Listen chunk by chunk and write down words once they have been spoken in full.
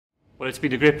Well, it's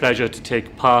been a great pleasure to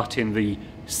take part in the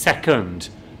second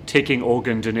Taking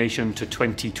Organ Donation to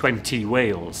 2020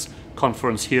 Wales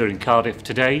conference here in Cardiff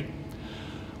today.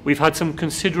 We've had some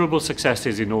considerable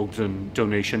successes in organ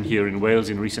donation here in Wales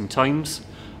in recent times.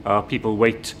 People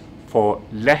wait for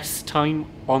less time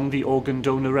on the organ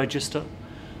donor register.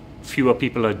 Fewer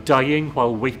people are dying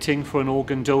while waiting for an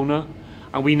organ donor.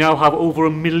 And we now have over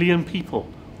 1 million people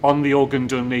on the organ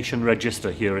donation register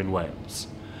here in Wales.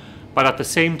 But at the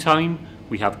same time,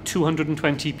 we have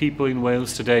 220 people in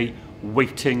Wales today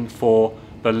waiting for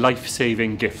the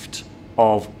life-saving gift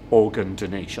of organ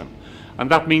donation. And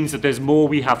that means that there's more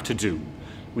we have to do.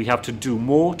 We have to do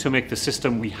more to make the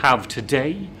system we have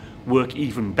today work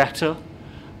even better.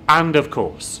 And of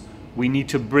course, we need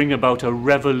to bring about a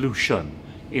revolution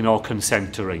in our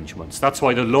consent arrangements. That's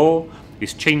why the law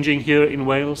is changing here in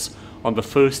Wales on the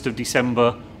 1st of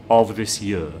December of this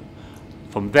year.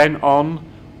 From then on,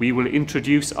 we will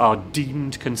introduce our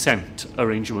deemed consent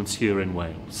arrangements here in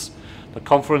Wales. The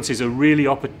conference is a really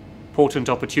important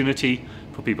opportunity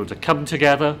for people to come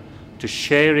together, to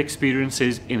share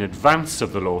experiences in advance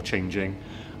of the law changing,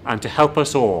 and to help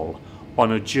us all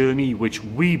on a journey which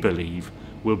we believe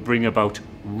will bring about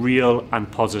real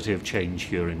and positive change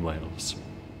here in Wales.